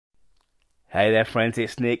Hey there, friends,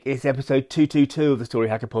 it's Nick. It's episode 222 of the Story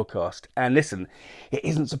Hacker podcast. And listen, it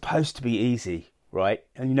isn't supposed to be easy, right?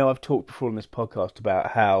 And I've talked before on this podcast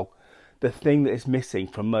about how the thing that is missing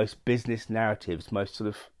from most business narratives, most sort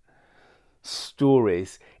of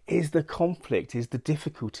stories, is the conflict, is the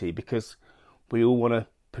difficulty, because we all want to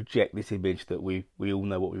project this image that we all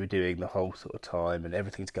know what we were doing the whole sort of time and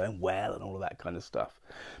everything's going well and all of that kind of stuff.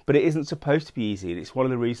 But it isn't supposed to be easy, and it's one of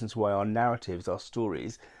the reasons why our narratives, our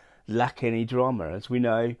stories, lack any drama. As we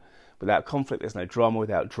know, without conflict there's no drama,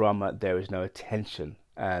 without drama there is no attention.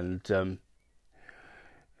 And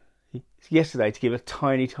yesterday, to give a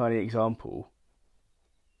tiny example,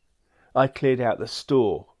 I cleared out the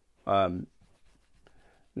store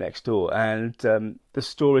next door, and the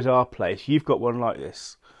store is our place. You've got one like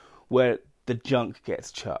this where the junk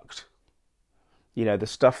gets chucked, the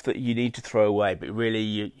stuff that you need to throw away, but really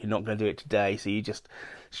you're not going to do it today, so you just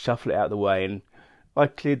shuffle it out of the way. And I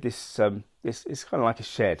cleared this, it's kind of like a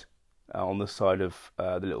shed on the side of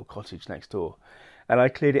the little cottage next door. And I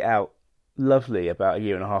cleared it out lovely about a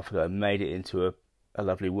year and a half ago and made it into a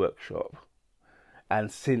lovely workshop. And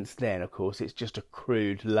since then, of course, it's just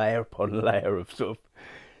accrued layer upon layer of sort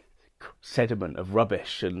of sediment, of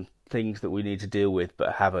rubbish and things that we need to deal with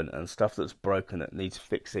but haven't, and stuff that's broken that needs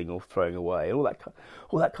fixing or throwing away, all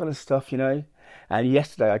that kind of stuff, And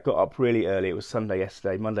yesterday I got up really early. It was Sunday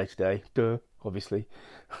yesterday, Monday today, obviously.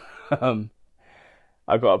 I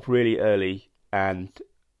got up really early and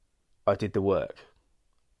I did the work,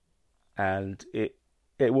 and it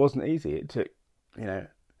wasn't easy. It took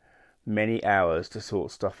many hours to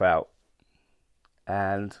sort stuff out,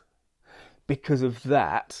 and because of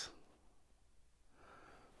that,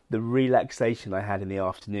 the relaxation I had in the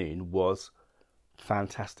afternoon was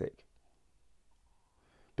fantastic,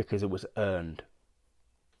 because it was earned.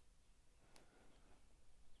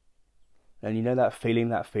 And that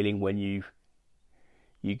feeling when you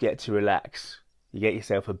get to relax, you get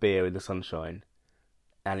yourself a beer in the sunshine,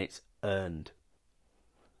 and it's earned.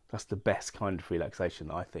 That's the best kind of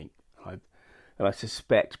relaxation, I think. And I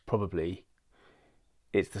suspect probably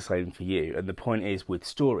it's the same for you. And the point is, with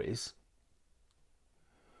stories,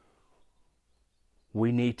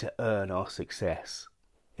 we need to earn our success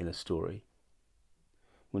in a story.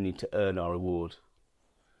 We need to earn our reward.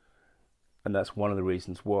 And that's one of the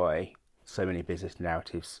reasons why so many business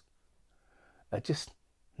narratives are just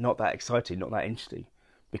not that exciting, not that interesting,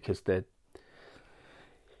 because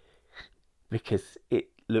it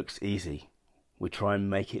looks easy. We try and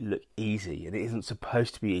make it look easy, and it isn't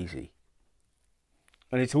supposed to be easy.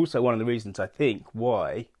 And it's also one of the reasons, I think,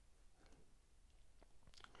 why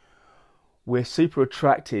we're super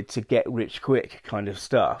attracted to get rich quick kind of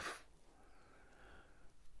stuff.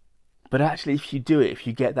 But actually, if you do it, if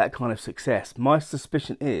you get that kind of success, my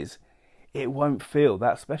suspicion is it won't feel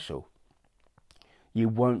that special. You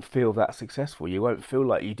won't feel that successful. You won't feel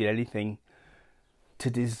like you did anything to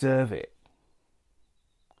deserve it.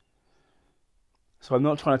 So I'm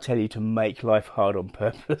not trying to tell you to make life hard on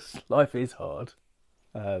purpose. Life is hard.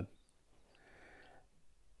 But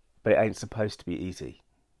it ain't supposed to be easy.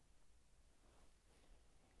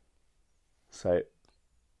 So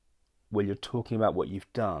when you're talking about what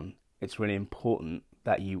you've done, it's really important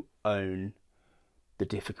that you own the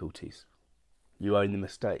difficulties. You own the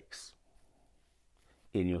mistakes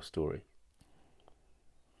in your story.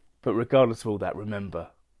 But regardless of all that, remember,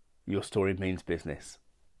 your story means business.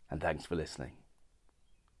 And thanks for listening.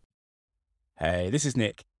 Hey, this is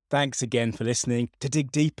Nick. Thanks again for listening. To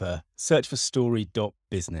dig deeper, search for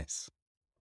story.business.